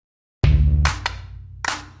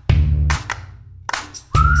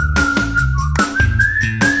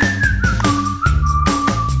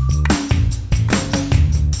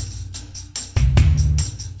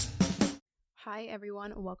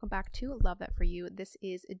everyone. Welcome back to Love That For You. This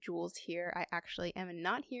is Jules here. I actually am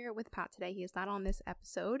not here with Pat today. He is not on this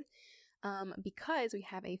episode because we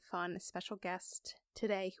have a fun special guest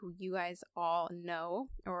today who you guys all know,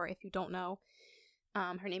 or if you don't know,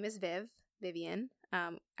 her name is Vivian.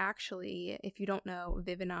 Actually, if you don't know,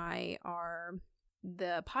 Viv and I are,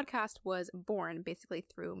 the podcast was born basically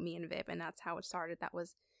through me and Viv, and that's how it started. That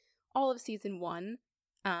was all of season 1.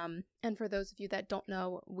 And for those of you that don't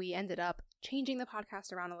know, we ended up changing the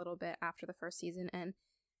podcast around a little bit after the first season, and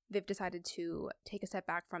Viv decided to take a step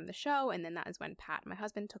back from the show, and then that is when Pat, my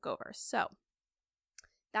husband, took over. So,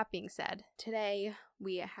 that being said, today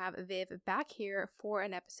we have Viv back here for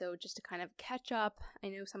an episode just to kind of catch up. I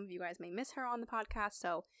know some of you guys may miss her on the podcast,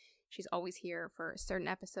 so she's always here for certain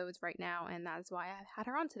episodes right now, and that is why I had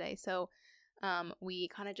her on today. So, we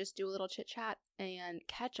kind of just do a little chit chat and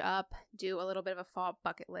catch up, do a little bit of a fall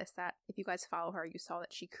bucket list that if you guys follow her, you saw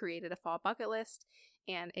that she created a fall bucket list,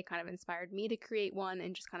 and it kind of inspired me to create one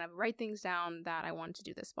and just kind of write things down that I wanted to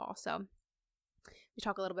do this fall. So we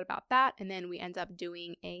talk a little bit about that, and then we end up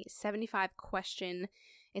doing a 75 question.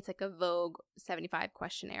 It's like a Vogue 75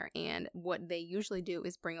 questionnaire, and what they usually do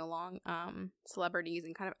is bring along celebrities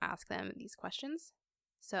and kind of ask them these questions.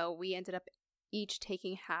 So we ended up each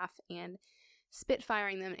taking half and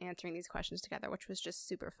spitfiring them and answering these questions together, which was just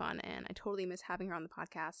super fun, and I totally miss having her on the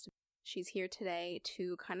podcast. She's here today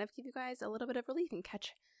to kind of give you guys a little bit of relief and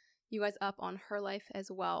catch you guys up on her life as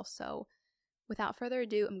well. So without further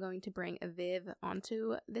ado, I'm going to bring Viv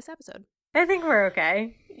onto this episode. I think we're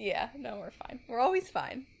okay. Yeah, no, we're fine. We're always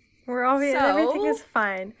fine. Everything is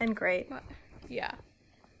fine and great. Yeah.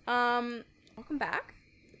 Welcome back.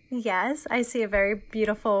 Yes, I see a very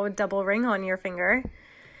beautiful double ring on your finger.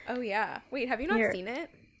 Oh yeah. Wait, have you not seen it?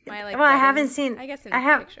 I haven't seen. I guess in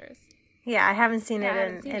pictures. Yeah, I haven't seen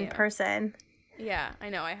it in person. Yeah, I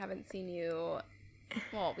know. I haven't seen you.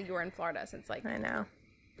 Well, you were in Florida since I know.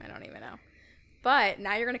 I don't even know. But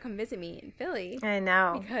now you're gonna come visit me in Philly. I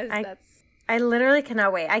know. Because I literally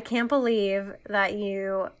cannot wait. I can't believe that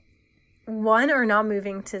you, are not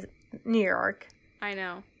moving to New York. I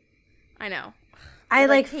know.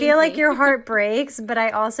 I feel like your heart breaks, but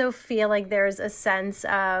I also feel like there's a sense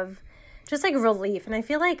of just relief. And I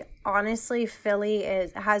feel like honestly, Philly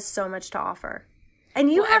has so much to offer. And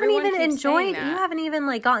you haven't even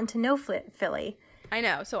gotten to know Philly. I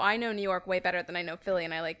know. So I know New York way better than I know Philly,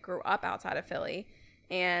 and I grew up outside of Philly.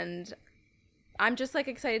 And I'm just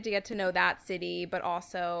excited to get to know that city, but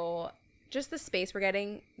also just the space we're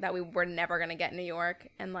getting that we were never going to get in New York.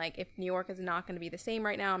 And if New York is not going to be the same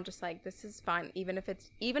right now, I'm just this is fine. Even if it's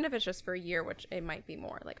just for a year, which it might be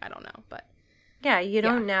more, I don't know, but yeah, you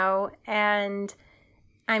don't know. And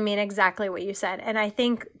I mean, exactly what you said. And I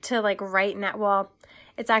think to right now, well,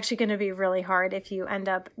 it's actually going to be really hard if you end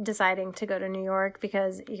up deciding to go to New York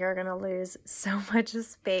because you're going to lose so much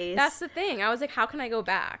space. That's the thing. I was how can I go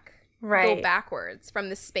back? Right. Go backwards from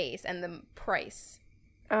the space and the price.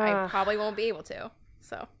 I probably won't be able to,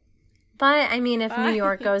 so. But, I mean, if New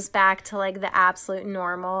York goes back to, the absolute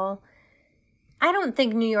normal, I don't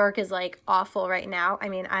think New York is, awful right now. I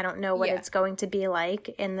mean, I don't know what it's going to be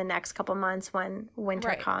like in the next couple months when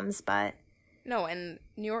winter comes, but. No, and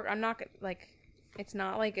New York, I'm not, it's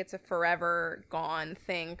not it's a forever gone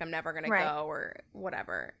thing. I'm never going to go or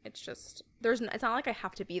whatever. It's just, it's not I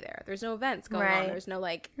have to be there. There's no events going on. There's no,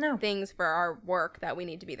 things for our work that we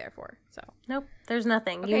need to be there for, so. Nope, there's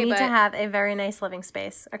nothing. Okay, you need to have a very nice living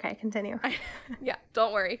space. Okay, continue. Yeah,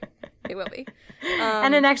 don't worry. It will be.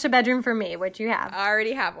 And an extra bedroom for me, which you have. I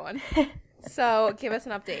already have one. So, give us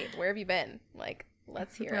an update. Where have you been?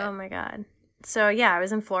 Let's hear it. Oh, my God. So, yeah, I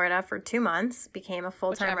was in Florida for 2 months, became a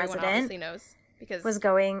full-time resident. Which everyone obviously knows. Because I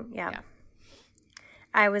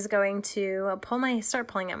was going to start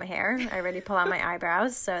pulling out my hair. I already pull out my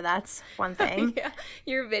eyebrows, so that's one thing. Yeah,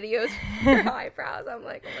 your videos for your eyebrows. I'm oh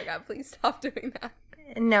my God, please stop doing that.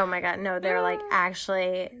 No, my God, no, they're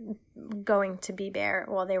actually going to be bare.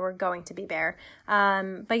 Well, they were going to be bare.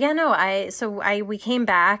 But yeah, no, we came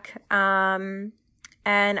back, and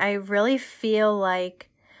I really feel I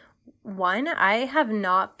have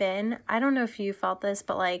not been, I don't know if you felt this,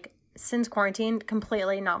 but since quarantine,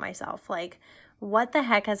 completely not myself. What the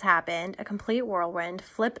heck has happened? A complete whirlwind,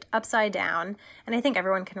 flipped upside down. And I think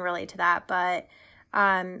everyone can relate to that. But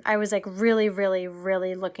I was really, really,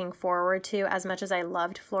 really looking forward to, as much as I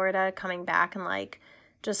loved Florida, coming back and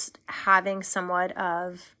just having somewhat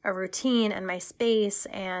of a routine and my space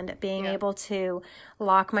and being able to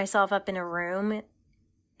lock myself up in my room,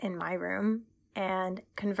 and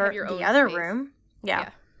convert the other room.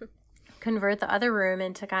 Yeah. Convert the other room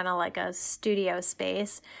into kind of a studio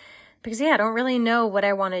space, because I don't really know what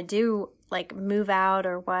I want to do like move out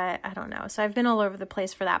or what. I don't know. So I've been all over the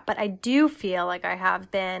place for that. But I do feel like I have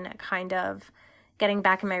been kind of getting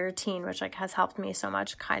back in my routine, which like has helped me so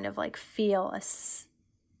much kind of like feel a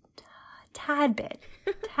tad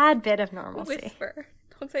bit of normalcy. Whisper.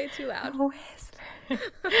 Don't say it too loud. Whisper.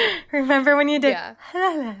 Remember when you did? Yeah.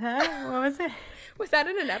 What was it? Was that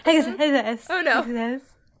in an episode? This. Oh no. This.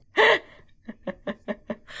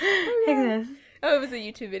 Oh, it was a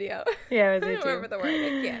YouTube video. Yeah, it was I YouTube. don't remember the word.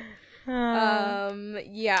 I can't.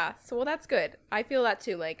 Yeah. So, well, that's good. I feel that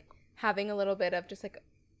too. Like having a little bit of just like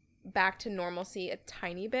back to normalcy a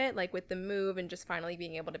tiny bit, like with the move and just finally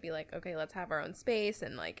being able to be like, okay, let's have our own space.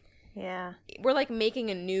 And like, yeah, we're like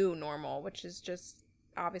making a new normal, which is just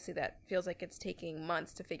obviously that feels like it's taking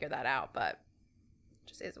months to figure that out, but it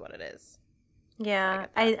just is what it is. Yeah.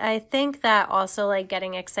 So I think that also like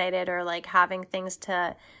getting excited or like having things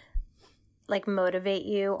to like motivate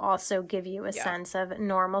you also give you a sense of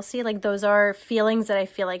normalcy. Like those are feelings that I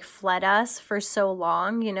feel like fled us for so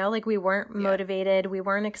long, you know, like we weren't motivated, we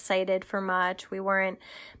weren't excited for much,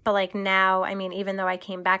 but like now, I mean, even though I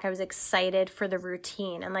came back, I was excited for the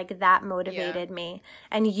routine and like that motivated me.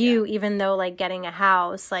 And you, even though like getting a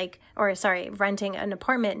house, like, or sorry, renting an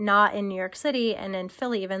apartment, not in New York City and in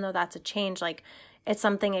Philly, even though that's a change, like it's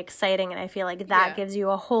something exciting. And I feel like that gives you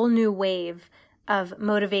a whole new wave of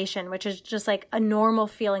motivation, which is just like a normal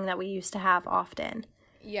feeling that we used to have often.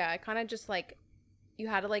 Yeah, I kind of just like you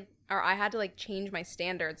had to like, or I had to like change my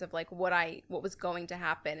standards of like what was going to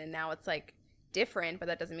happen, and now it's like different, but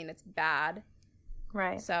that doesn't mean it's bad.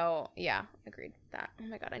 Right. So yeah, agreed with that. Oh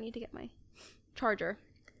my god, I need to get my charger.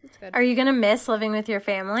 That's good. Are you gonna miss living with your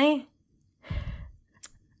family?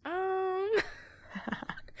 My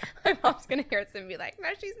mom's gonna hear this and be like, no,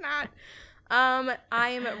 she's not.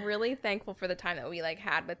 I'm really thankful for the time that we like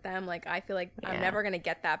had with them. Like I feel like I'm never gonna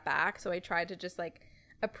get that back, so I tried to just like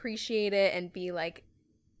appreciate it and be like,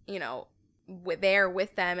 you know, there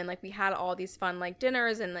with them, and like we had all these fun like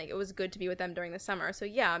dinners, and like it was good to be with them during the summer. So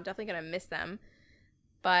yeah, I'm definitely gonna miss them,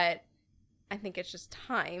 but I think it's just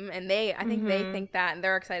time, and I think they think that, and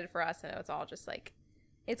they're excited for us, and it's all just like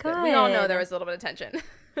it's good. We all know there was a little bit of tension.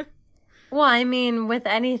 Well, I mean, with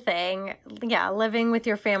anything, living with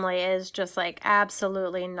your family is just like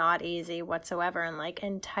absolutely not easy whatsoever, and like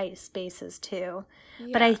in tight spaces too. Yeah.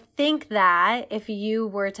 But I think that if you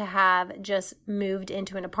were to have just moved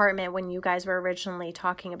into an apartment when you guys were originally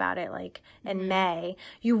talking about it, like in May,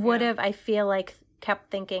 you would have, I feel like,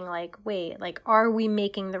 kept thinking like, wait, like, are we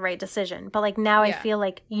making the right decision? But like now I feel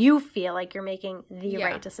like you feel like you're making the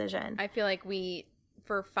right decision. I feel like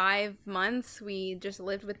for 5 months we just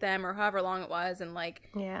lived with them, or however long it was, and like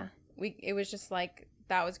it was just like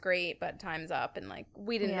that was great, but time's up, and like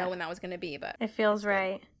we didn't know when that was going to be, but it feels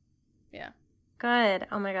right. Good.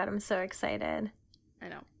 Oh my god, I'm so excited. I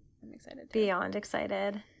know, I'm excited too. Beyond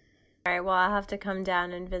excited. All right, well, I'll have to come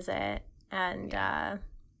down and visit, and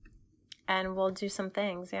we'll do some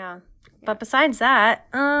things. But besides that,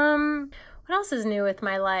 what else is new with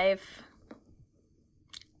my life?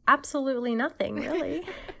 Absolutely nothing, really.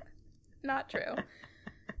 Not true.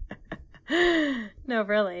 No,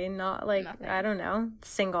 really. Not like, nothing. I don't know.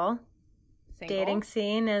 Single. Dating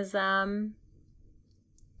scene is, Talk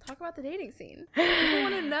about the dating scene. People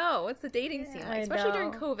want to know. What's the dating scene like? Especially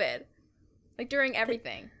during COVID. Like, during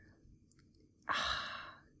everything.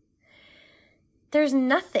 There's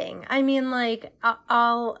nothing. I mean, like,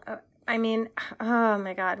 oh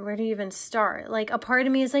my God, where do you even start? Like, a part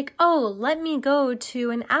of me is like, oh, let me go to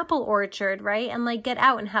an apple orchard, right? And, like, get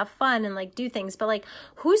out and have fun and, like, do things. But, like,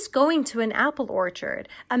 who's going to an apple orchard?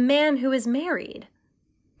 A man who is married.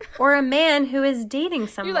 Or a man who is dating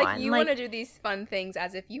someone. You're like, you want to do these fun things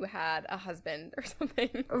as if you had a husband or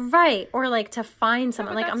something. Right. Or, like, to find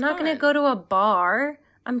someone. Like, I'm not going to go to a bar.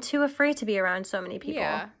 I'm too afraid to be around so many people.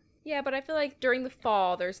 Yeah, but I feel like during the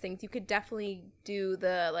fall, there's things you could definitely do,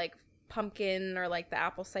 the, like, pumpkin or like the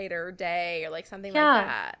apple cider day or like something like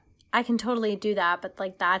that. I can totally do that, but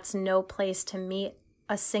like that's no place to meet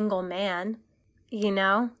a single man, you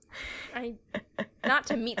know? Not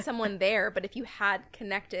to meet someone there, but if you had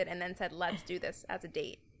connected and then said, let's do this as a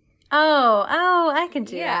date. Oh, I could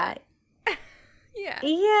do that.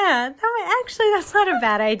 Yeah, that's not a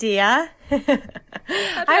bad idea. That's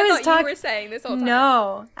what I thought you were saying this whole time.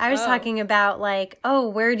 No, I was talking about like,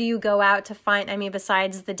 where do you go out to find, I mean,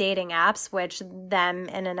 besides the dating apps, which them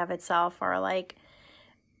in and of itself are like,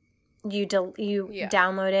 you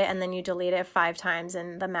download it and then you delete it 5 times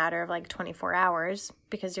in the matter of like 24 hours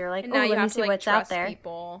because you're like, let me see what's out there.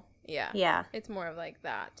 People. Yeah. It's more of like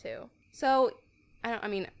that too. So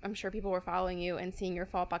I'm sure people were following you and seeing your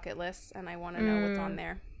fall bucket lists, and I want to know what's on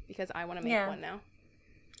there because I want to make one now.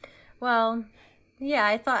 Well, yeah,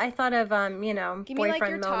 I thought of Give me like your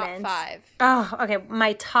boyfriend top moments. 5. Oh, okay.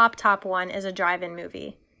 My top one is a drive-in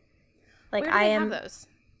movie. Like Where do they have those?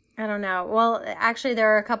 I don't know. Well, actually,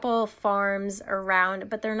 there are a couple farms around,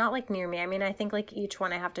 but they're not like near me. I mean, I think like each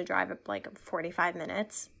one I have to drive up like 45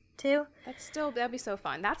 minutes to. That'd be so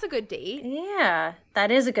fun. That's a good date. Yeah,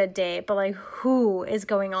 that is a good date. But like, who is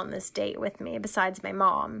going on this date with me besides my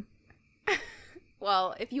mom?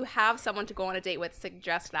 Well, if you have someone to go on a date with,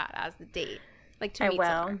 suggest that as the date. Like to meet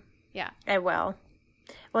someone. Yeah. I will.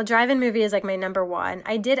 Well, drive-in movie is like my number one.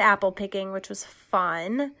 I did apple picking, which was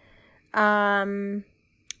fun. Did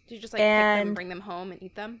you just like pick them and bring them home and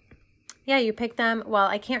eat them? Yeah, you pick them. Well,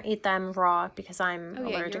 I can't eat them raw because I'm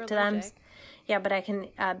allergic to them. Yeah, but I can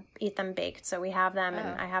eat them baked. So we have them,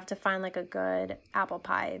 and I have to find like a good apple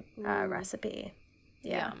pie recipe.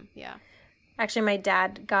 Yeah. Yum. Yeah. Actually, my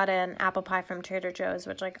dad got an apple pie from Trader Joe's,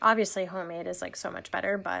 which like obviously homemade is like so much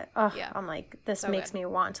better. But I'm like, this makes me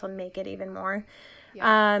want to make it even more.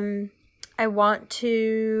 Yeah. I want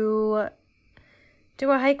to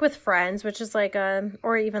do a hike with friends, which is like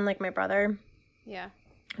or even like my brother. Yeah.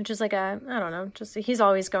 Which is like I don't know, just he's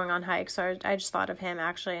always going on hikes. So I just thought of him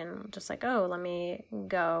actually and just like, oh, let me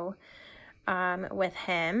go with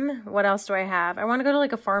him. What else do I have? I want to go to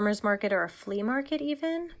like a farmer's market or a flea market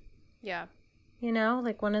even. Yeah. You know,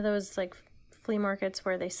 like one of those like flea markets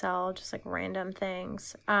where they sell just like random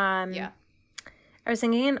things. Yeah. I was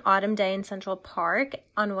thinking an autumn day in Central Park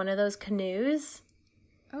on one of those canoes.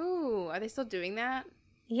 Oh, are they still doing that?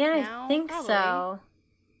 Yeah, now? I think Probably. so.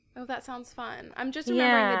 Oh, that sounds fun. I'm just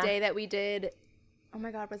remembering the day that we did. Oh my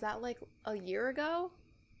God, was that like a year ago?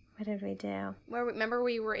 What did we do? Remember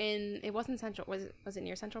we were in, it wasn't Central, was it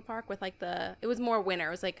near Central Park with like it was more winter.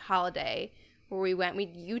 It was like holiday where we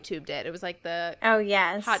YouTubed it. It was like the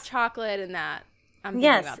hot chocolate and that. I'm thinking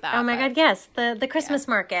about that. Oh my God, yes. The Christmas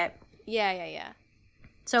market. Yeah.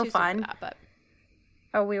 So Too fun. soon for that, but.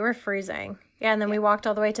 Oh, we were freezing. Yeah, and then we walked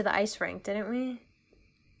all the way to the ice rink, didn't we?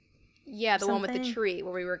 Yeah, the one with the tree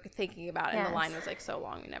where we were thinking about it, and the line was like so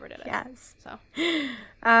long we never did it. Yes. So.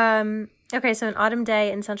 Okay, so an autumn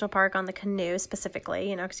day in Central Park on the canoe specifically,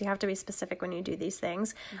 you know, because you have to be specific when you do these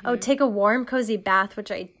things. Mm-hmm. Oh, take a warm, cozy bath,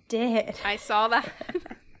 which I did. I saw that.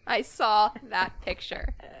 I saw that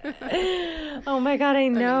picture. Oh my God, I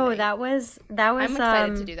know. Amazing. That was. I'm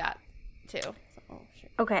excited to do that too.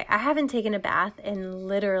 Okay, I haven't taken a bath in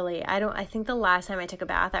literally, I think the last time I took a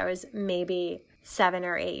bath, I was maybe 7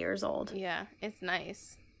 or 8 years old. Yeah, it's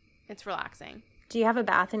nice. It's relaxing. Do you have a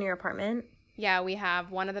bath in your apartment? Yeah, we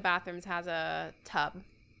have. One of the bathrooms has a tub.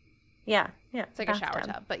 Yeah. It's like a shower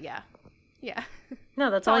tub, but yeah.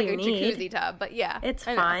 No, that's all you need. It's like a jacuzzi tub, but yeah. It's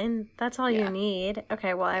fine. That's all you need.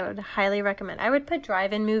 Okay, well, I would highly recommend. I would put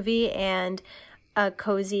drive-in movie and a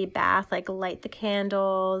cozy bath, like light the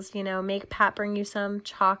candles, you know, make Pat bring you some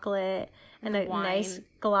chocolate and a nice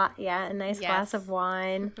glass of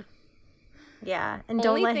wine. Yeah, and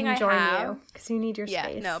don't let him join you because you need your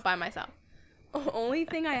space. Yeah, no, by myself. Only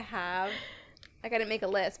thing I have, like I didn't make a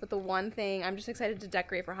list, but the one thing I'm just excited to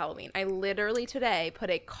decorate for Halloween. I literally today put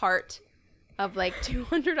a cart of like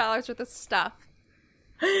 $200 worth of stuff.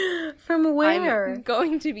 From where? I'm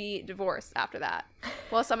going to be divorced after that.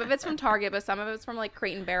 Well, some of it's from Target, but some of it's from like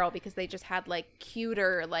Crate and Barrel because they just had like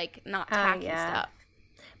cuter, like not tacky stuff.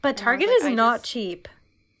 But Target is not cheap.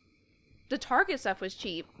 The Target stuff was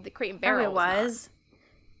cheap. The Crate and Barrel was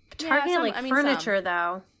Target furniture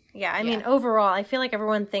though. Yeah, I mean overall, I feel like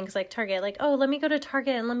everyone thinks like Target, like, oh, let me go to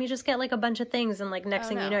Target and let me just get like a bunch of things, and like next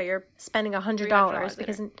thing you know, you're spending $100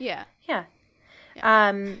 because yeah.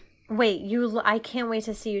 Wait, I can't wait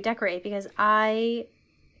to see you decorate because I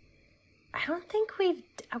don't think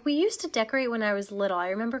we used to decorate when I was little. I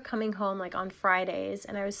remember coming home like on Fridays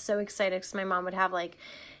and I was so excited because my mom would have like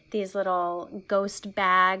these little ghost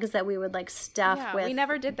bags that we would like stuff with. We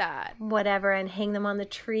never did that. Whatever, and hang them on the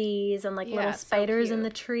trees and like little spiders in the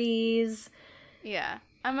trees. Yeah.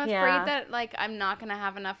 I'm afraid that like I'm not going to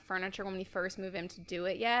have enough furniture when we first move in to do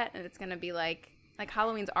it yet, and it's going to be like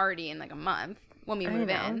Halloween's already in like a month. When we move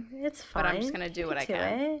in. It's fine. But I'm just going to do what I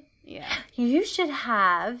can. Yeah. You should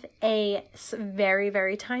have a very,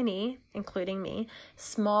 very tiny, including me,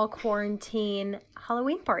 small quarantine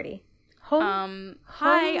Halloween party. Hi,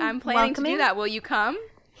 I'm planning to do that. Will you come?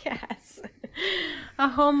 Yes. A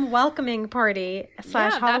home welcoming party /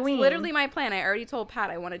 Halloween. That's literally my plan. I already told Pat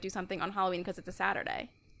I want to do something on Halloween because it's a Saturday.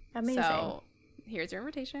 Amazing. So here's your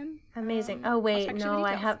invitation. Amazing. Oh wait, no,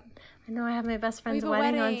 I have my best friend's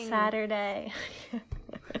wedding on Saturday.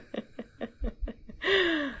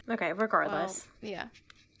 Okay, regardless. Well,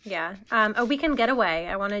 yeah. A weekend getaway.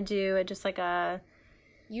 I want to do just like a.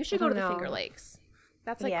 You should go to the Finger Lakes.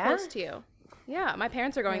 That's like Yeah? close to you. Yeah, my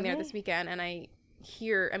parents are going there Really? this weekend, and I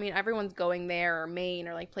mean, everyone's going there, or Maine,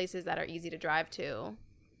 or like places that are easy to drive to.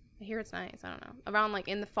 I hear it's nice. I don't know. Around like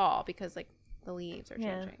in the fall, because like the leaves are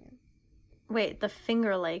Yeah. changing. Wait, the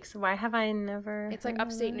Finger Lakes. Why have I never It's like heard of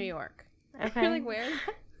upstate that? New York. Okay. You're like, where?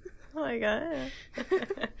 Oh my god.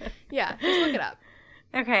 Yeah, just look it up.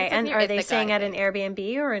 Okay, It's like and near are they Ithaca, staying I at an think.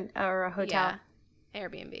 Airbnb or a hotel? Yeah,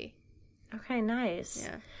 Airbnb. Okay, nice.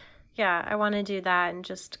 Yeah. Yeah, I want to do that and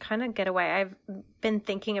just kind of get away. I've been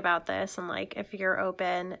thinking about this and like if you're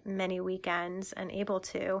open many weekends and able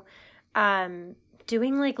to,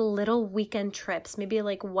 doing like little weekend trips, maybe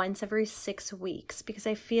like once every 6 weeks, because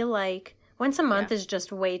I feel like once a month Yeah. is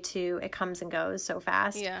just way too, it comes and goes so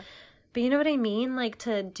fast. Yeah. But you know what I mean? Like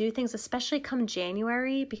to do things, especially come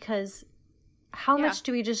January, because how Yeah. much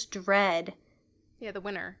do we just dread? Yeah, the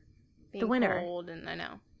winter. Being winter. cold, and I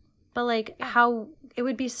know. But like how it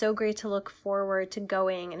would be so great to look forward to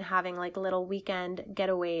going and having like little weekend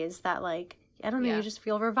getaways that like, I don't know, Yeah. you just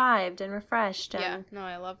feel revived and refreshed. And, Yeah, no,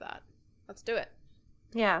 I love that. Let's do it.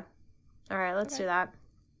 Yeah. All right, let's Okay. do that.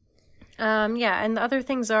 Yeah, and the other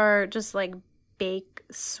things are just like bake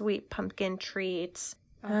sweet pumpkin treats.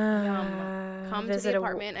 Oh, yum. Come to visit the a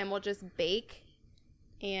apartment, and we'll just bake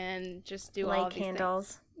and just do all light of these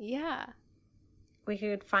candles. things. Yeah. We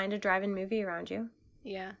could find a drive-in movie around you.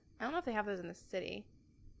 Yeah. I don't know if they have those in the city,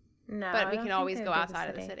 No, but I we don't can think always they go would be outside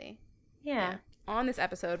of the city. Yeah. On this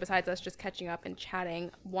episode, besides us just catching up and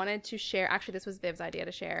chatting, wanted to share, actually this was Viv's idea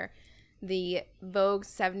to share, the Vogue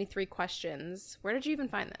 73 questions. Where did you even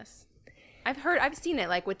find this? I've seen it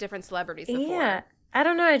like with different celebrities before. Yeah. I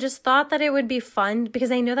don't know. I just thought that it would be fun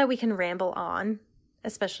because I know that we can ramble on,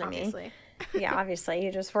 especially Obviously. me. Yeah, obviously.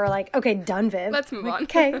 You just were like, okay, done, Viv. Let's move on.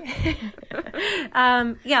 Okay.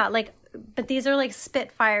 Yeah, like, but these are like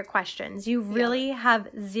spitfire questions. You really have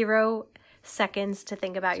 0 seconds to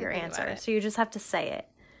think about your think about answer. it. So you just have to say it.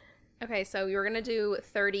 Okay, so you're going to do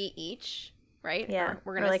 30 each, right? Yeah.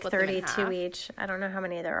 We're Or going to like split them in 32 half. each. I don't know how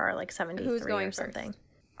many there are, like 73 Who's going or first? something.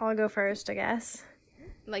 I'll go first, I guess.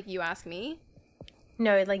 Like you ask me?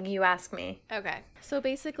 No, like you ask me. Okay. So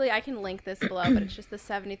basically, I can link this below, but it's just the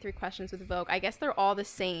 73 questions with Vogue. I guess they're all the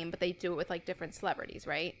same, but they do it with like different celebrities,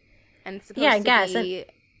 right? And it's supposed Yeah, I to guess. be.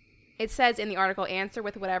 It says in the article, answer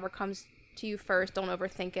with whatever comes to you first. Don't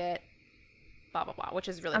overthink it. Blah blah blah, which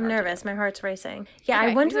is really. I'm hard to nervous. do. My heart's racing. Yeah,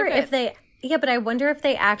 Okay, I wonder these are if good. they. Yeah, but I wonder if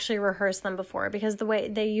they actually rehearsed them before because the way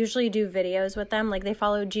they usually do videos with them, like they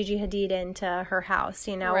follow Gigi Hadid into her house,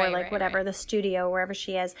 you know, or Right, like right, whatever, right. the studio, wherever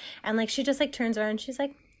she is. And like she just like turns around and she's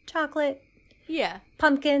like, chocolate, Yeah,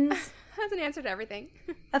 pumpkins, has an answer to everything.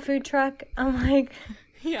 a food truck. I'm like,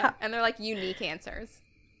 Yeah, and they're like unique answers.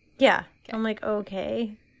 yeah. I'm like,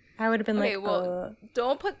 okay. I would have been Okay, like, well,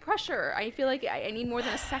 don't put pressure. I feel like I need more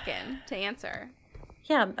than a second to answer.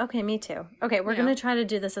 yeah, okay, me too. Okay, we're You know, going to try to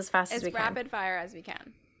do this as fast as As we rapid fire as we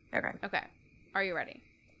can. can. Okay. Okay, are you ready?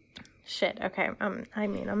 Shit, okay. I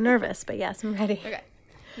mean, I'm nervous, but yes, I'm ready. Okay.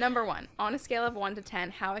 Number 1, on a scale of 1 to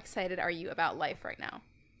 10, how excited are you about life right now?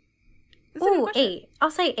 This is a good Ooh, question. 8.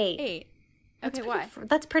 I'll say 8. 8. Okay, why?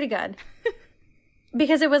 That's pretty good.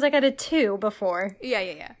 Because it was like at a 2 before.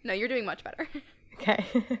 Yeah. No, you're doing much better. Okay.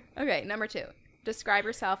 Okay, number 2, describe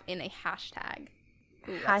yourself in a hashtag.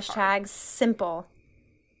 Ooh, that's hard. Hashtag simple.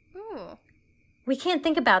 Ooh. We can't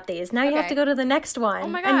think about these. Now you have Okay. to go to the next one. Oh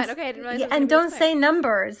my And- God, okay, I didn't realize it was and gonna be don't this say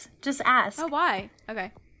numbers. Just ask. Oh, why?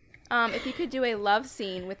 Okay. If you could do a love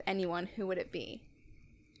scene with anyone, who would it be?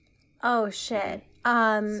 Oh, shit.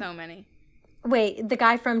 So many. Wait, the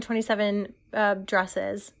guy from 27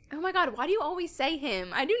 Dresses. Oh my God, why do you always say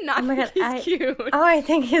him? I do not Oh my think God, he's cute. Oh, I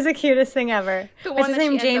think he's the cutest thing ever. The What's one his that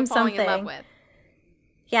name? she ends James up falling something. in love with.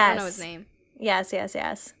 Yes. I don't know his name.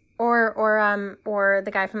 Yes. Or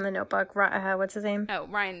the guy from The Notebook. What's his name? Oh,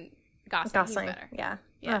 Ryan Gosling. Gosling. He's better. Yeah.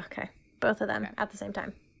 Yeah. Oh, okay. Both of them Okay. at the same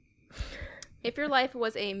time. If your life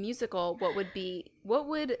was a musical, what would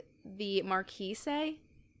the marquee say?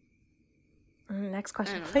 Next I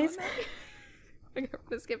question, don't know. please. I'm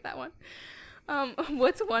gonna skip that one.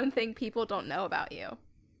 What's one thing people don't know about you?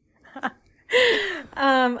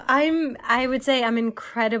 I would say I'm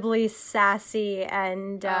incredibly sassy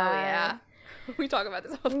and Oh yeah, we talk about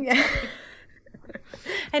this all the time. yeah.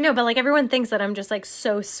 I know, but like everyone thinks that I'm just like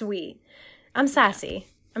so sweet. I'm sassy.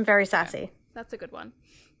 I'm very sassy. That's a good one.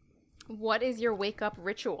 What is your wake up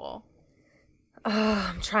ritual?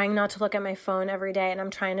 Oh, I'm trying not to look at my phone every day and I'm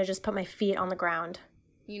trying to just put my feet on the ground.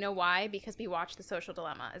 You know why? Because we watch The Social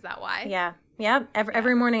Dilemma. Is that why? Yeah. Yep.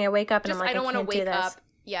 Every morning I wake up and Just I'm like, I don't want to can't do wake this. up,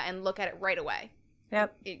 and look at it right away.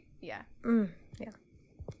 Yep. Yeah.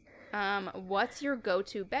 Yeah. What's your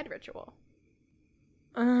go-to bed ritual?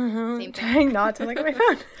 Mm-hmm. Same thing. Trying not to look at my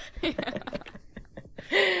phone.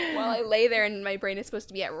 While I lay there and my brain is supposed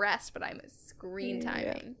to be at rest, but I'm screen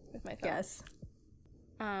timing with my phone. Yes.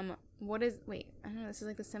 Wait, I don't know, this is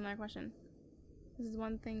like a similar question. This is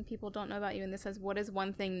one thing people don't know about you, and this says, what is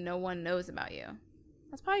one thing no one knows about you?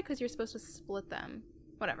 That's probably because you're supposed to split them.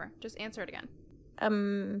 Whatever, just answer it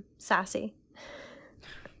again. Sassy.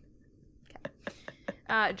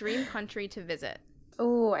 Okay. Dream country to visit.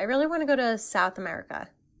 Oh, I really want to go to South America.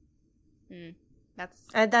 That's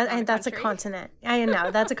that's a continent. I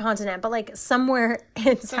know that's a continent, but like somewhere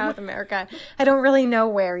in South America. I don't really know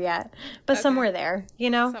where yet, but somewhere there,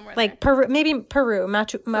 Somewhere like there. Peru, maybe Peru,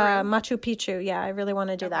 Machu Picchu. Yeah, I really want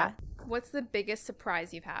to do that. What's the biggest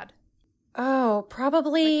surprise you've had? Oh,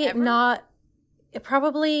 probably Like ever? not.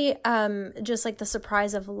 Probably just like the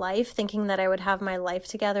surprise of life, thinking that I would have my life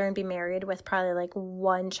together and be married with probably like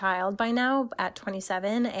one child by now at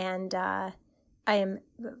 27, and I am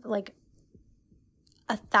like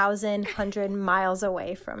 1,100 miles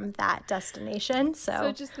away from that destination.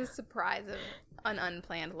 So just the surprise of an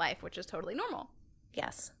unplanned life, which is totally normal.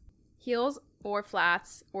 yes, Heels or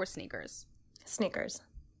flats or sneakers? sneakers.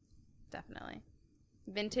 Definitely.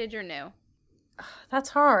 Vintage or new? That's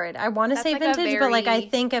hard. I want to say like a vintage, but like I very-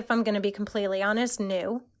 think if I'm going to be completely honest,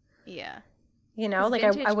 new. Yeah. Like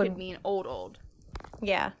Vintage I would. could mean old.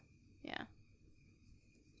 Yeah. Yeah.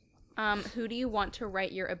 Who do you want to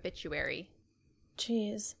write your obituary?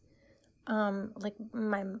 Jeez. Like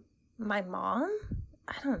my mom?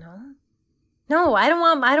 I don't know. No, I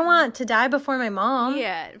don't want to die before my mom.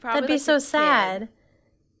 Yeah, probably That'd be like so your kid. sad.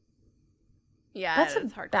 Yeah, That's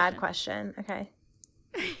it's a hard bad question. Okay.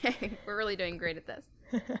 We're really doing great at this.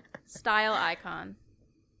 Style icon.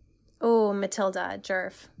 Oh, Matilda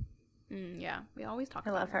Jerf. Yeah, we always talk I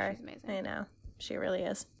about love her. She's amazing. I know. She really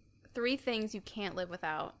is. 3 things you can't live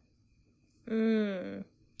without. I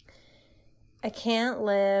can't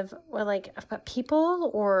live with like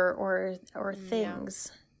people or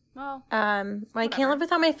things. Well, I can't live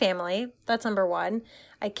without my family. That's number 1.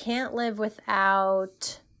 I can't live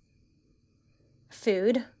without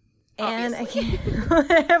food. And I can't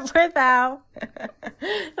live without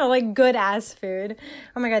like good ass food.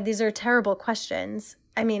 Oh my God, these are terrible questions.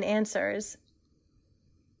 Answers.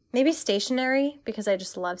 Maybe stationery, because I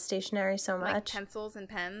just love stationery so much. like pencils and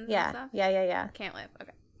pens and Yeah, stuff? yeah. Can't live.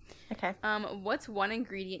 Okay. Okay. What's one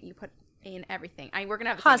ingredient you put in everything? We're gonna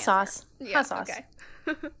have the Hot same sauce. answer. Hot sauce.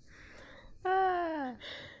 Okay.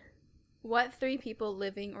 What 3 people,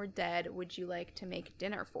 living or dead, would you like to make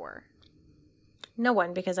dinner for? No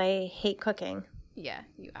one, because I hate cooking. Yeah,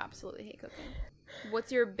 you absolutely hate cooking.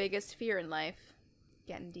 What's your biggest fear in life?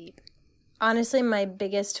 Getting deep. Honestly, my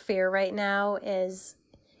biggest fear right now is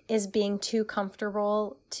being too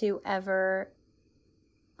comfortable to ever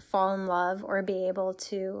fall in love or be able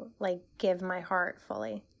to like give my heart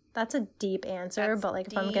fully. That's a deep answer, That's but like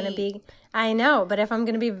deep. if I'm gonna be, I know, but if I'm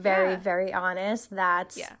gonna be very, Yeah. very honest,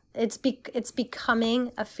 that's it's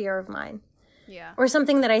becoming a fear of mine, Yeah. or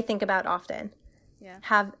something that I think about often. Yeah.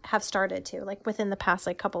 Have started to like within the past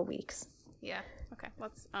like couple weeks. Yeah. Okay.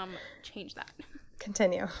 Let's change that.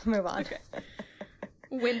 Continue, move on. Okay.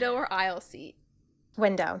 Window or aisle seat?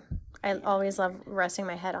 Window. I always love resting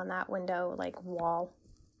my head on that window like wall.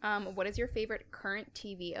 What is your favorite current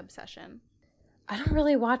TV obsession? I don't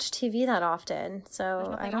really watch TV that often, so There's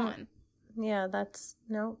I nothing don't. on. Yeah, that's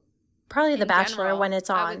no. Probably The In Bachelor general, when it's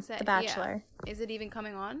I on. would say, The Bachelor. Yeah. Is it even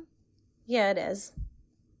coming on? Yeah, it is.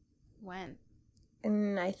 When?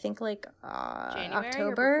 And I think like January or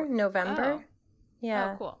October, before? November. Oh.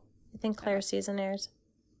 Yeah. Oh, cool. I think Claire's season airs,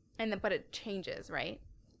 But it changes, right?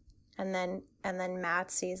 and then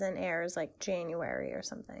Matt's season airs like January or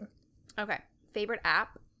something. Okay. Favorite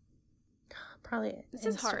app? Probably This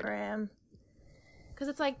is hard. Instagram. Because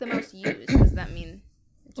it's like the most used. Does that mean?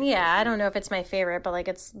 Yeah, I don't know if it's my favorite, but like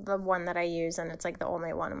it's the one that I use, and it's like the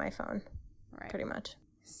only one on my phone, Right. pretty much.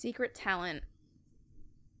 Secret talent.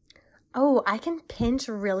 Oh, I can pinch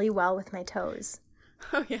really well with my toes.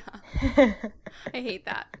 Oh, yeah. I hate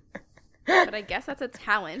that. But I guess that's a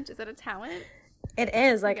talent. Is that a talent? It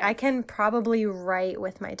is. Like, I can probably write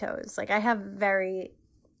with my toes. Like, I have very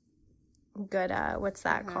good, what's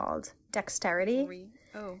that called? Dexterity?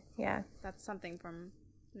 Oh, Yeah. that's something from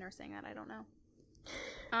nursing that I don't know.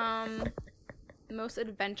 Most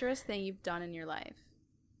adventurous thing you've done in your life?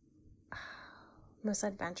 Most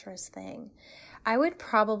adventurous thing. I would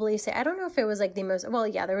probably say, I don't know if it was like the most, well,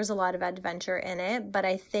 yeah, there was a lot of adventure in it, but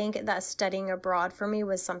I think that studying abroad for me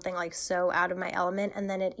was something like so out of my element, and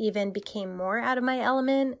then it even became more out of my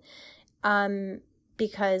element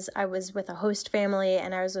because I was with a host family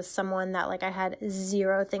and I was with someone that like I had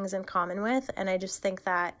zero things in common with. And I just think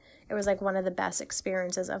that it was like one of the best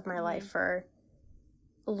experiences of my life for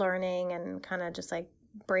learning and kind of just like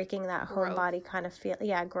breaking that homebody kind of feel.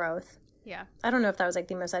 Yeah, growth. Yeah. I don't know if that was like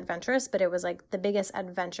the most adventurous, but it was like the biggest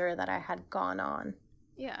adventure that I had gone on.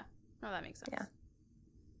 Yeah. Oh, that makes sense.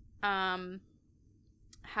 Yeah.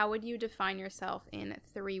 How would you define yourself in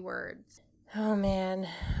 3 words? Oh, man.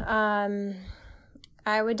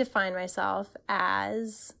 I would define myself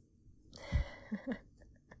as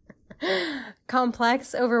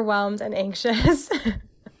complex, overwhelmed, and anxious.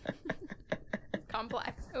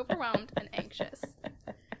 Complex, overwhelmed, and anxious.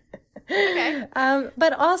 Okay.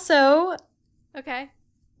 But also... Okay.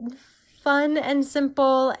 Fun and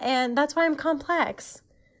simple, and that's why I'm complex.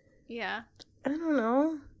 Yeah. I don't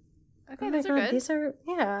know. Okay, those are good. These are,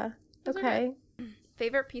 yeah. Those okay.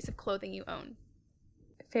 Favorite piece of clothing you own?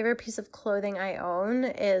 Favorite piece of clothing I own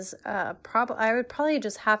is I would probably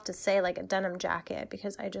just have to say like a denim jacket,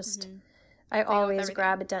 because I just I always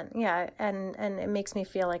grab a denim. Yeah, and it makes me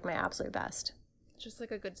feel like my absolute best. It's just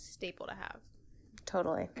like a good staple to have.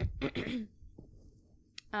 Totally.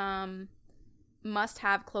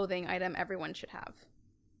 Must-have clothing item everyone should have.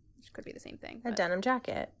 Which could be the same thing. A denim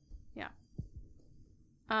jacket. Yeah.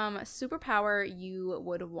 Superpower you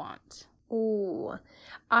would want. Ooh,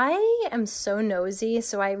 I am so nosy,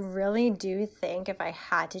 so I really do think if I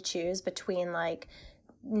had to choose between like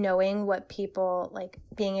knowing what people, like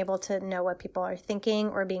being able to know what people are thinking,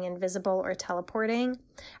 or being invisible or teleporting,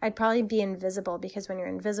 I'd probably be invisible, because when you're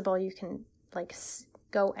invisible, you can like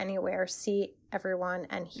go anywhere, see everyone,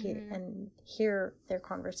 and hear their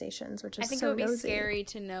conversations, which is so nosy. I think it would be scary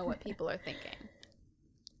to know what people are thinking.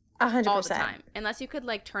 100%. All the time, unless you could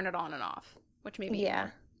like turn it on and off, which maybe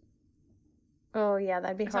yeah. Oh yeah,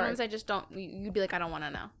 that'd be hard. Sometimes I just don't. You'd be like, I don't want to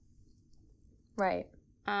know. Right.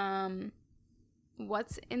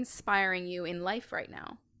 What's inspiring you in life right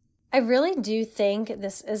now? I really do think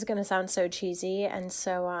this is going to sound so cheesy and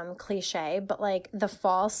so cliche, but like the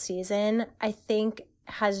fall season, I think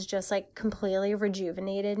has just like completely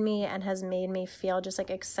rejuvenated me and has made me feel just like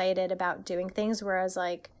excited about doing things. Whereas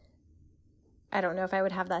like, I don't know if I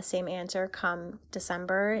would have that same answer come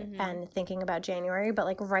December and thinking about January, but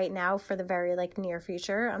like right now for the very like near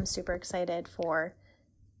future, I'm super excited for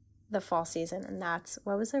the fall season. And that's,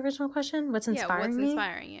 what was the original question? What's inspiring me? What's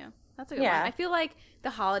inspiring you? That's a good one. I feel like the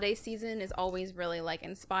holiday season is always really like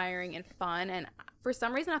inspiring and fun. And for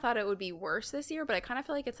some reason I thought it would be worse this year, but I kind of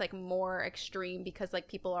feel like it's like more extreme because like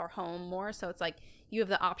people are home more. So it's like you have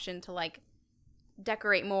the option to like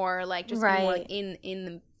decorate more, like just be more like in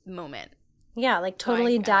the moment. Yeah, like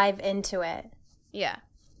totally dive into it. Yeah.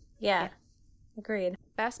 Yeah. Agreed.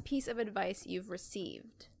 Best piece of advice you've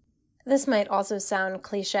received? This might also sound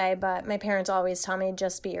cliche, but my parents always tell me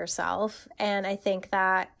just be yourself. And I think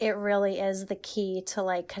that it really is the key to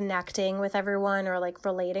like connecting with everyone or like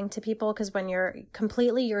relating to people. Because when you're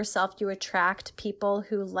completely yourself, you attract people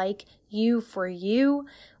who like you for you,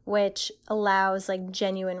 which allows like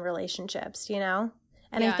genuine relationships, you know?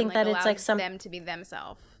 And I think that it's like them to be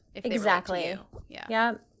themselves. Exactly.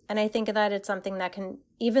 Yeah. And I think that it's something that can,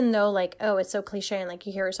 even though like, oh, it's so cliche and like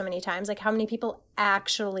you hear it so many times, like how many people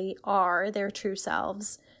actually are their true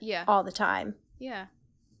selves all the time. Yeah.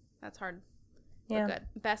 That's hard. Yeah. But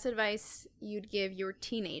good. Best advice you'd give your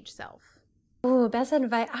teenage self? Ooh, best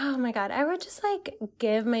advice. Oh my God. I would just like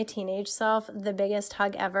give my teenage self the biggest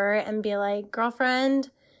hug ever and be like,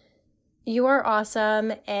 girlfriend, you are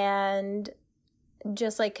awesome, and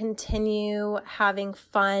just like continue having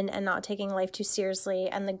fun and not taking life too seriously.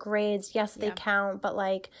 And the grades, yes, they count, but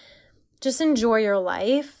like just enjoy your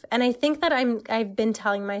life. And I think that I've been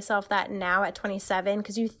telling myself that now at 27,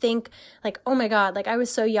 because you think like, oh my God, like I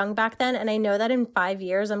was so young back then. And I know that in 5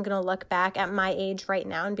 years, I'm going to look back at my age right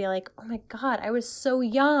now and be like, oh my God, I was so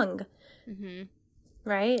young.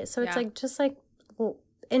 Right? So it's like, just like, well,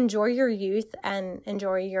 enjoy your youth and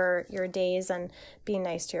enjoy your days and be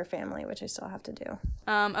nice to your family, which I still have to do.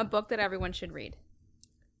 A book that everyone should read.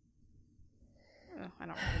 Oh, I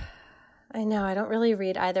don't read. I know, I don't really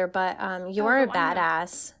read either, but You're a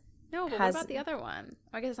Badass. No, but what about the other one?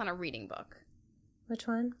 I guess it's not a reading book. Which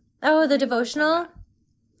one? Oh, the devotional?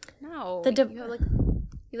 No. You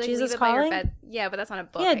like Jesus leave it Calling? by your bed. Yeah, but that's not a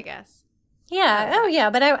book, I guess. Yeah. Oh, yeah.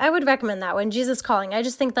 But I would recommend that one, Jesus Calling. I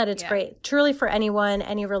just think that it's great. Truly for anyone,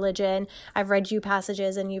 any religion. I've read you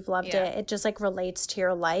passages and you've loved it. It just like relates to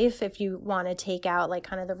your life if you want to take out like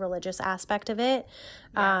kind of the religious aspect of it.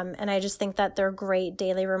 And I just think that they're great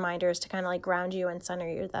daily reminders to kind of like ground you and center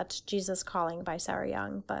you. That's Jesus Calling by Sarah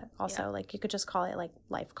Young. But also like you could just call it like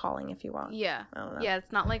Life Calling if you want. Yeah. I don't know. Yeah.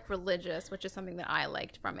 It's not like religious, which is something that I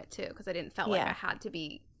liked from it too, because I didn't feel like I had to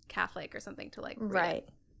be Catholic or something to like read it.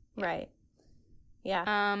 Right.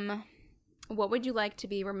 Yeah. What would you like to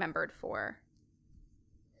be remembered for?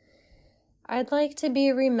 I'd like to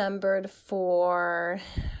be remembered for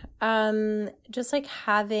just like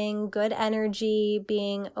having good energy,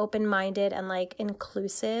 being open-minded and like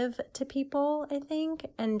inclusive to people, I think,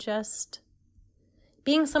 and just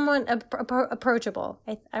being someone approachable.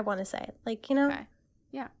 I want to say, like, you know. Okay.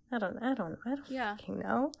 Yeah. I don't fucking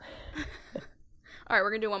know. All right,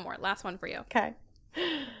 we're going to do one more. Last one for you. Okay.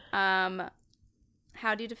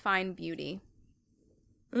 How do you define beauty?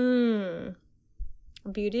 Beauty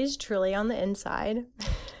is truly on the inside.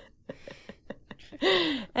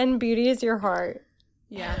 And beauty is your heart.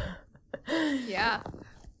 Yeah. Yeah.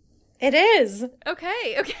 It is.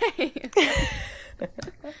 Okay.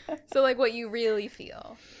 So like what you really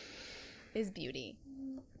feel is beauty.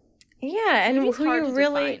 Yeah, and Beauty's who hard you to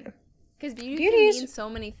really define, because beauty is can mean so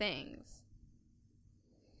many things.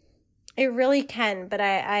 It really can, but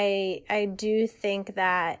I do think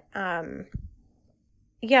that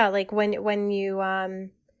like when you oh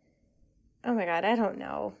my God, I don't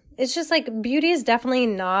know. It's just like beauty is definitely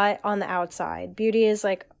not on the outside. Beauty is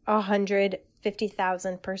like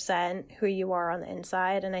 150,000% who you are on the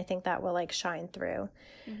inside, and I think that will like shine through.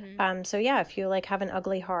 So yeah, if you like have an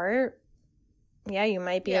ugly heart, yeah, you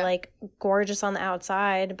might be like gorgeous on the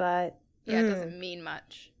outside, but it doesn't mean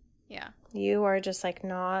much. Yeah. You are just like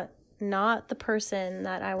not the person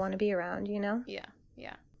that I want to be around, you know? Yeah.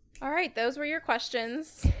 All right, those were your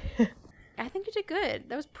questions. I think you did good.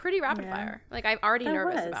 That was pretty rapid fire. Like, I'm already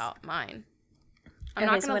nervous about mine. I'm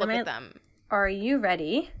not going to look at them. Are you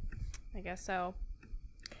ready? I guess so.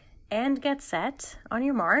 And get set on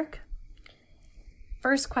your mark.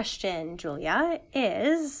 First question, Julia,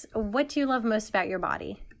 is what do you love most about your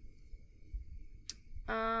body?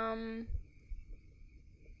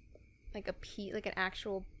 Like an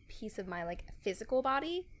actual piece of my like physical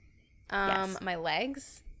body. My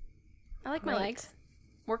legs. I like my legs.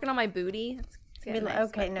 Working on my booty. It's nice.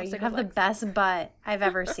 Okay, no, you have the best butt I've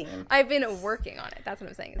ever seen. I've been working on it. That's what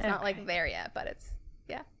I'm saying. It's not like there yet, but it's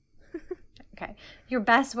Okay. Your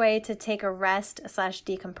best way to take a rest /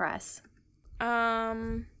 decompress.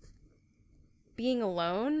 Being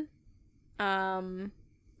alone. I'm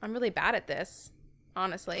really bad at this,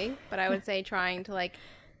 honestly, but I would say trying to like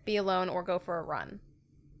be alone or go for a run.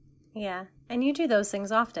 Yeah. And you do those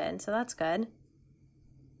things often, so that's good.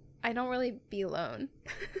 I don't really be alone.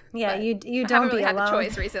 Yeah, you don't be alone. I haven't really had the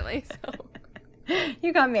choice recently, so.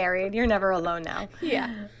 You got married. You're never alone now.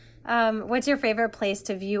 Yeah. What's your favorite place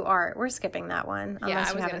to view art? We're skipping that one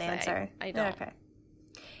unless you have an answer. I don't. Okay.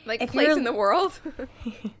 Like place in the world?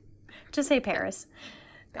 Just say Paris.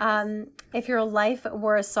 If your life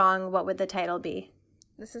were a song, what would the title be?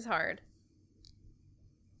 This is hard.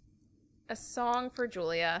 A Song for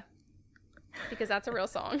Julia, because that's a real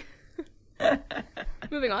song.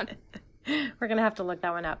 Moving on. We're going to have to look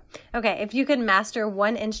that one up. Okay, if you could master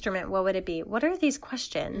one instrument, what would it be? What are these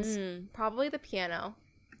questions? Probably the piano.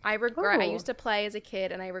 I regret. I used to play as a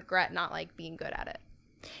kid, and I regret not like being good at it.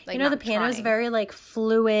 Like, the piano is very like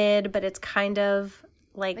fluid, but it's kind of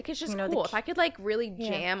like it's just cool. If I could like really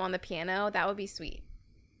jam on the piano, that would be sweet.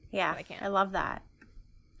 Yeah, I love that.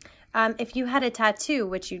 If you had a tattoo,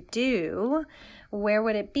 which you do, where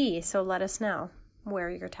would it be? So let us know where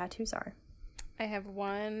your tattoos are. I have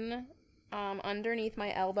one underneath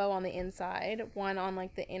my elbow on the inside, one on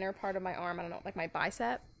like the inner part of my arm, I don't know, like my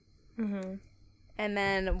bicep. Mm-hmm. And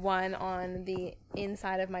then one on the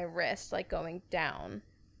inside of my wrist, like going down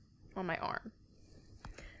on my arm.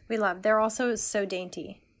 They're also so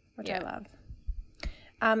dainty, which I love.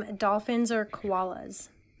 Dolphins or koalas?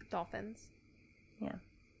 Dolphins. Yeah.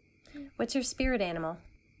 What's your spirit animal?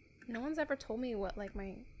 No one's ever told me what like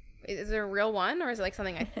my... Is there a real one, or is it like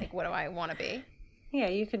something I think, what do I want to be? Yeah,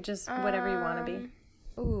 you could just whatever you want to be.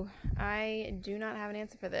 Ooh, I do not have an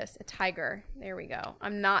answer for this. A tiger. There we go.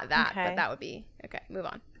 I'm not that, but that would be... Okay, move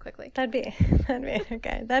on quickly. That'd be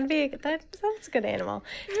okay. That's a good animal.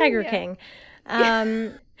 Tiger King.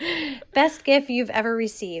 Best gift you've ever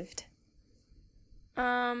received?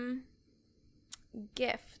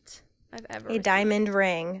 Gift I've ever received. Diamond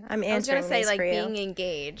ring. I'm answering this for you. I was going to say like being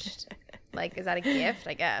engaged. Like, is that a gift?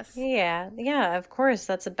 I guess. Yeah, of course.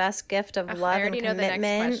 That's the best gift of love I already and know the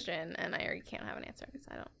commitment. next question, and I already can't have an answer because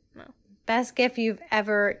I don't know. Best gift you've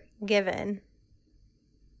ever given.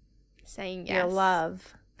 Saying yes. Your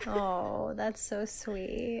love. Oh, that's so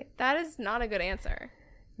sweet. That is not a good answer.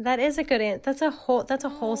 That is a good answer. That's a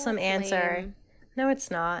wholesome it's answer. lame. No, it's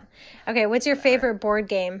not. Okay, what's your favorite board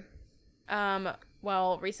game?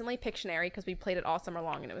 Well, recently Pictionary, because we played it all summer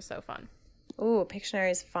long and it was so fun. Ooh,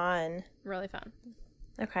 Pictionary is fun. Really fun.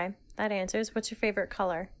 Okay, that answers. What's your favorite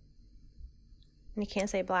color? And you can't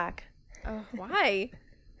say black. Oh, why?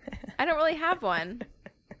 I don't really have one.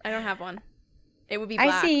 I don't have one. It would be black.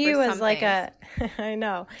 I see you for as some like things. I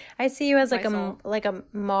know. I see you as My soul. like a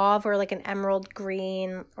mauve or like an emerald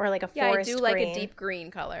green or like a Yeah, I forest do green. like a deep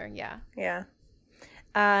green color. Yeah. Yeah.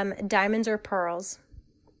 Diamonds or pearls?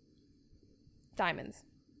 Diamonds.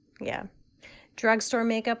 Yeah. Drugstore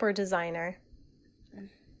makeup or designer?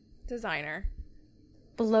 Designer.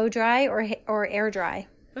 Blow dry or air dry?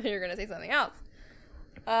 You're gonna say something else.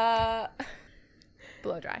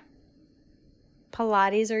 Blow dry.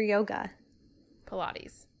 Pilates or yoga?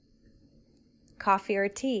 Pilates. Coffee or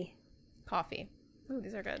tea? Coffee. Ooh,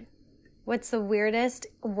 these are good. What's the weirdest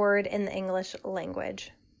word in the English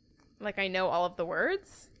language? Like, I know all of the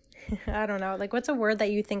words. I don't know. Like, what's a word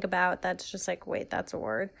that you think about that's just like, wait, that's a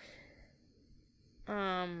word?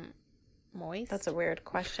 Moist. That's a weird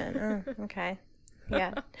question. Oh, okay.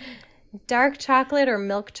 Yeah. Dark chocolate or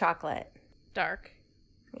milk chocolate? Dark.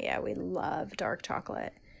 Yeah, we love dark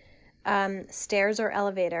chocolate. Stairs or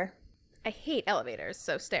elevator? I hate elevators,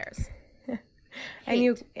 so stairs. And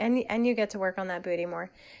you get to work on that booty more.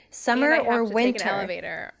 Summer and I have or to winter? Take an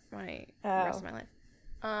elevator rest of my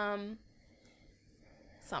life.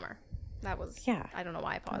 Summer. That was. Yeah. I don't know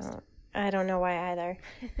why I paused. I don't know why either.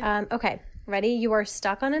 Okay, ready? You are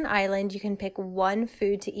stuck on an island. You can pick one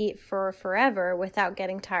food to eat for forever without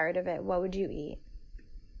getting tired of it. What would you eat?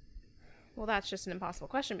 Well, that's just an impossible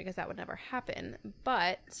question because that would never happen.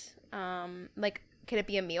 But, like, could it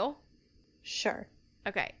be a meal? Sure.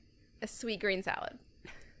 Okay. A sweet green salad.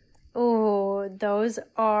 Oh, those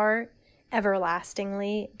are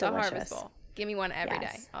everlastingly delicious. The Harvest Bowl. Give me one every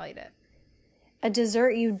day. I'll eat it. A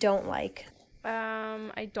dessert you don't like?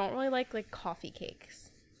 I don't really like coffee cakes.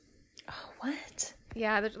 Oh, what?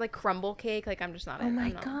 Yeah, there's like crumble cake. Like, I'm just not. Oh my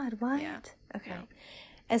God, what? Yeah. Okay. No.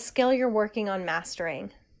 A skill you're working on mastering?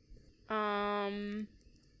 A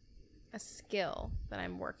skill that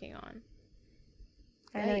I'm working on.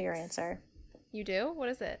 I know your answer. You do? What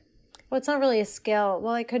is it? Well, it's not really a skill.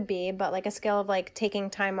 Well, it could be, but like a skill of like taking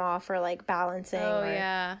time off or like balancing. Oh,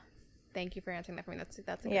 yeah. Thank you for answering that for me. That's a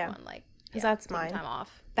good one. Like, because that's taking mine. Time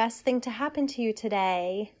off. Best thing to happen to you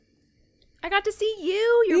today? I got to see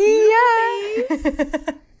you. Your beautiful face.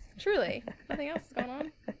 Truly. Nothing else is going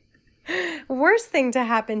on. Worst thing to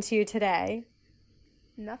happen to you today?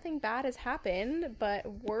 Nothing bad has happened, but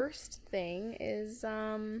worst thing is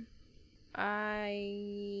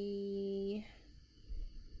I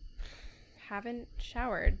haven't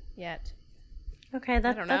showered yet. Okay,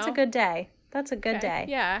 that's a good day. That's a good day.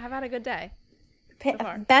 Yeah, I have had a good day. So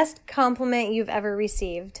far. Best compliment you've ever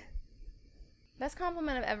received? Best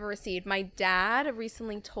compliment I've ever received. My dad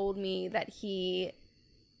recently told me that he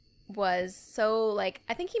was so, like,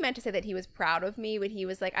 I think he meant to say that he was proud of me, but he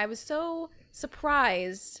was like, I was so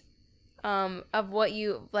surprised of what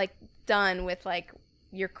you, like, done with, like,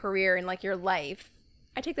 your career and, like, your life.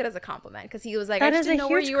 I take that as a compliment because he was like, I just didn't know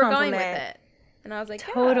where you were going with it. And I was like,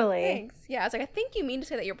 totally. Yeah, thanks. Yeah, I was like, I think you mean to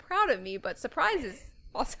say that you're proud of me, but surprise is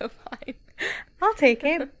also fine. I'll take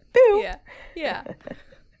it. Boo. Yeah.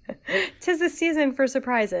 'Tis the season for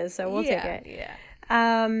surprises, so we'll take it. Yeah.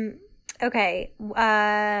 Okay.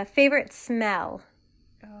 Favorite smell?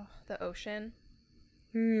 Oh, the ocean.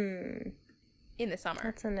 In the summer.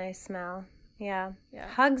 That's a nice smell. Yeah. Yeah.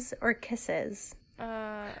 Hugs or kisses?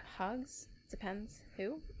 Hugs? Depends.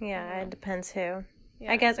 Who? Yeah, it depends who.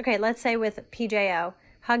 Yeah. I guess, okay, let's say with PJO,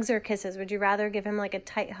 hugs or kisses. Would you rather give him like a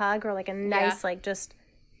tight hug or like a nice, like just...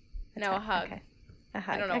 No, a hug. Okay. A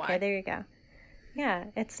hug. I don't know why. There you go. Yeah,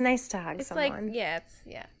 it's nice to hug someone. Like,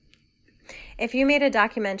 yeah. If you made a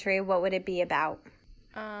documentary, what would it be about?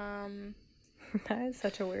 That is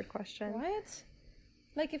such a weird question. What?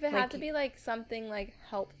 Like, if it had to be, like, something, like,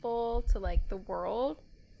 helpful to, like, the world,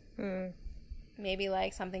 maybe,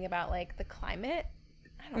 like, something about, like, the climate?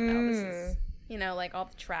 I don't know. This is, you know, like, all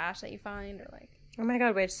the trash that you find or, like... Oh, my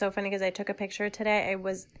God, which is so funny because I took a picture today. I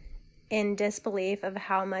was in disbelief of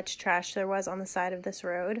how much trash there was on the side of this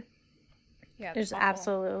road. Yeah, it's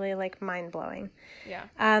absolutely, like, mind-blowing.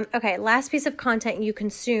 Yeah. Okay, last piece of content you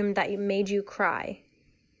consumed that made you cry.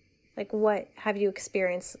 Like, what have you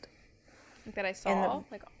experienced Like that I saw?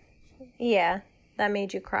 Yeah, that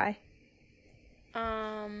made you cry. We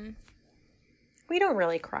don't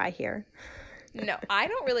really cry here. No, I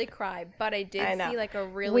don't really cry, but I did see like a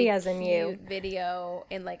really We as in cute you. video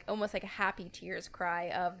and like almost like a happy tears cry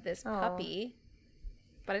of this puppy.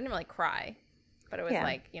 But I didn't really cry. But it was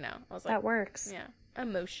like, you know, I was like, that works. Yeah,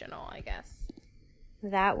 emotional, I guess.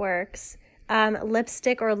 That works.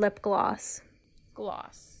 Lipstick or lip gloss?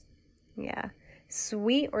 Gloss. Yeah.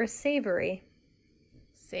 Sweet or savory?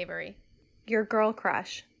 Savory. Your girl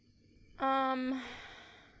crush?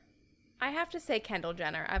 I have to say Kendall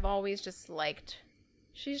Jenner. I've always just liked.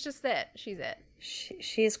 She's just it. She's it.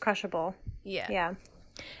 She's crushable. Yeah.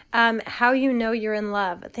 Yeah. How you know you're in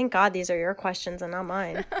love? Thank God these are your questions and not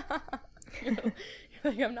mine. You're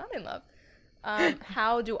like, I'm not in love.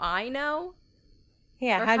 How do I know?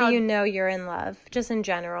 Yeah. How do you know you're in love? Just in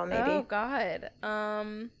general, maybe. Oh God.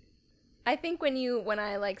 I think when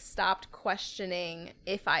I like stopped questioning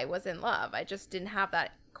if I was in love, I just didn't have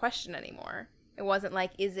that question anymore. It wasn't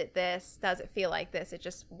like, is it this? Does it feel like this? It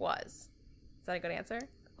just was. Is that a good answer?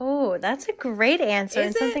 Oh, that's a great answer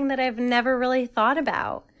and something that I've never really thought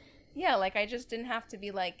about. Yeah, like I just didn't have to be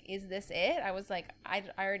like, is this it? I was like, I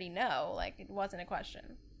already know. Like it wasn't a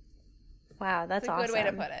question. Wow, that's awesome. That's a good way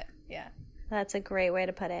to put it. Yeah. That's a great way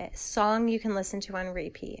to put it. Song you can listen to on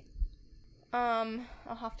repeat. I'll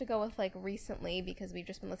have to go with like recently because we've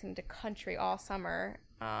just been listening to country all summer.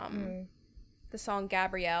 The song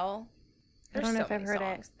Gabrielle. I don't know if I've heard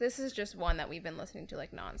it. This is just one that we've been listening to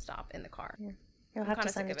like nonstop in the car. Yeah. You'll have to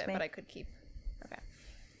send it to me. But I could keep. Okay.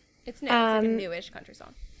 It's new. It's like a newish country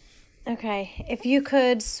song. Okay. If you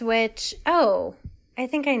could switch. Oh, I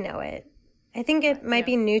think I know it. I think it might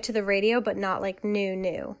be new to the radio, but not like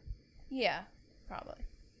new. Yeah, probably.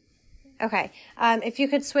 Okay. If you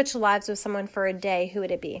could switch lives with someone for a day, who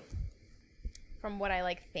would it be? From what I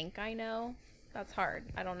like think I know, that's hard.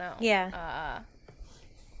 I don't know. Yeah.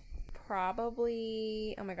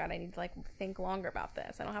 Probably. Oh my God, I need to like think longer about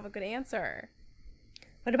this. I don't have a good answer.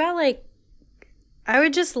 What about like? I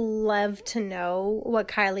would just love to know what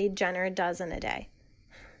Kylie Jenner does in a day.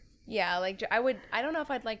 Yeah, like I would. I don't know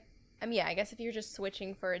if I'd like. I mean, yeah, I guess if you're just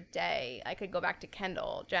switching for a day, I could go back to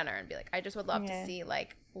Kendall Jenner and be like, I just would love to see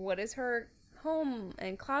like what does her home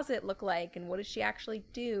and closet look like, and what does she actually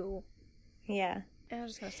do? Yeah. And I'm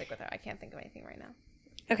just gonna stick with her. I can't think of anything right now.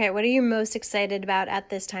 Okay, what are you most excited about at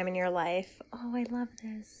this time in your life? Oh, I love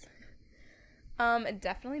this.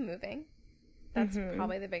 Definitely moving. That's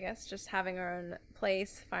probably the biggest. Just having our own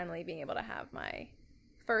place, finally being able to have my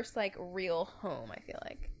first like real home, I feel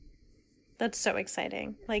like. That's so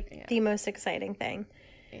exciting. Like the most exciting thing.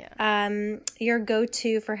 Yeah. Your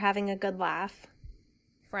go-to for having a good laugh?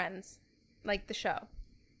 Friends. Like the show.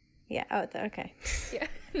 Yeah. Oh, okay. Yeah.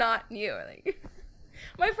 Not you. Like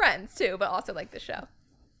my friends too, but also like the show.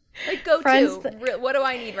 Like go-to. What do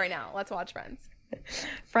I need right now? Let's watch Friends.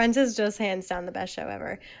 Friends is just hands down the best show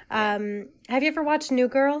ever. Have you ever watched New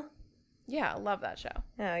Girl? Yeah, I love that show.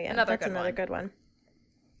 Oh yeah, that's another good one.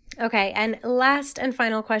 Okay, and last and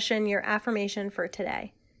final question, your affirmation for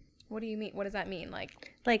today. What do you mean? What does that mean?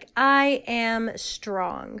 Like I am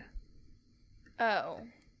strong. Oh.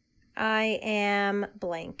 I am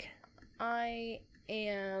blank. I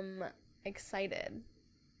am excited.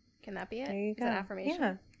 Can that be it? There you go. Is that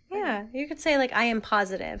affirmation? Yeah. You could say like I am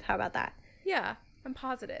positive. How about that? Yeah, I'm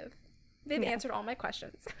positive. They've answered all my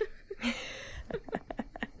questions.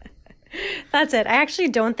 That's it. I actually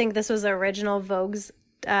don't think this was the original Vogue's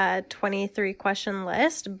 23 question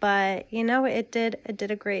list, but you know, it did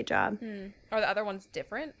a great job. Are the other ones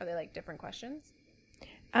different? Are they like different questions?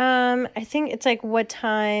 I think it's like, what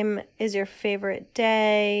time is your favorite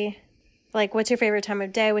day? Like, what's your favorite time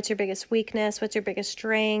of day? What's your biggest weakness? What's your biggest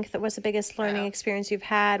strength? What's the biggest learning experience you've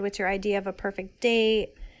had? What's your idea of a perfect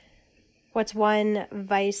date? What's one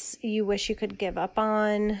vice you wish you could give up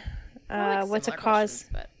on? What's a cause?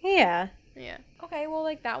 Yeah. Okay, well,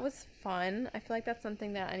 like, that was fun. I feel like that's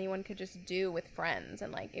something that anyone could just do with friends,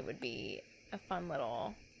 and, like, it would be a fun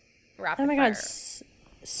little rapid fire. Oh my God,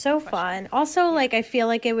 so fun. Also, like, I feel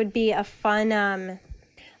like it would be a fun,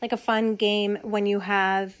 like a fun game when you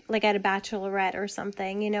have, like, at a bachelorette or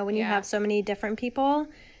something, you know, when you have so many different people,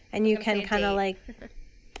 and you can kind of, like,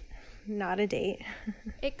 not a date.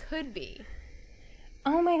 It could be.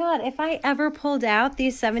 Oh my God, if I ever pulled out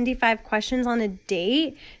these 75 questions on a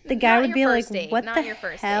date, the guy would be like, "What the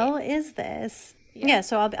hell is this?" Yeah,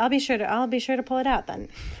 so I'll be sure to pull it out then.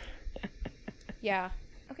 Yeah.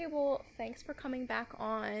 Okay, well, thanks for coming back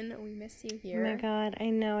on. We miss you here. Oh my God, I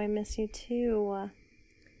know, I miss you too. Well,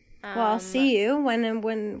 I'll see you when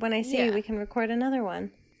I see you. We can record another one.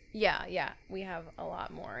 Yeah, we have a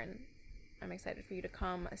lot more, and I'm excited for you to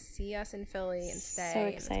come see us in Philly and stay. So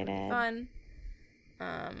excited. And it's gonna be fun.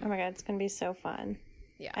 Oh my God, it's going to be so fun.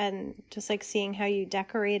 Yeah. And just like seeing how you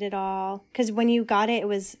decorate it all. Because when you got it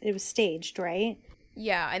was staged, right?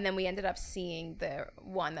 Yeah, and then we ended up seeing the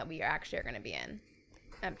one that we actually are going to be in.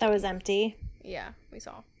 Empty. That was empty? Yeah, we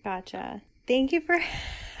saw. Gotcha. Thank you for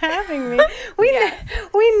having me.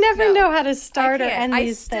 We never know how to start or end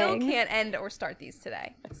these things. I still can't end or start these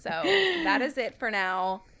today. So that is it for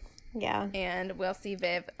now. Yeah. And we'll see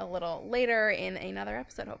Viv a little later in another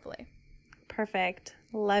episode, hopefully. Perfect.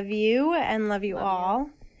 Love you and love you all.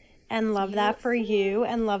 And love that for you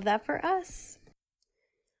and love that for us.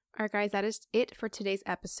 All right, guys, that is it for today's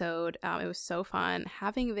episode. It was so fun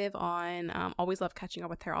having Viv on. Always love catching up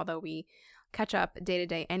with her, although we catch up day to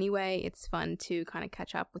day anyway. It's fun to kind of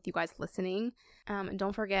catch up with you guys listening. And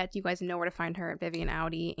don't forget, you guys know where to find her at Vivian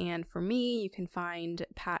Audi. And for me, you can find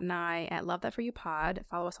Pat and I at Love That For You Pod.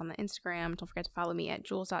 Follow us on the Instagram. Don't forget to follow me at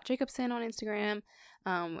jules.jacobson on Instagram.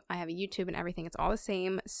 I have a YouTube and everything. It's all the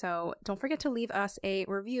same. So don't forget to leave us a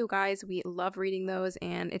review, guys. We love reading those,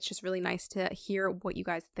 and it's just really nice to hear what you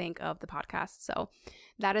guys think of the podcast. So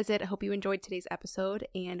that is it. I hope you enjoyed today's episode,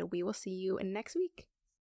 and we will see you next week.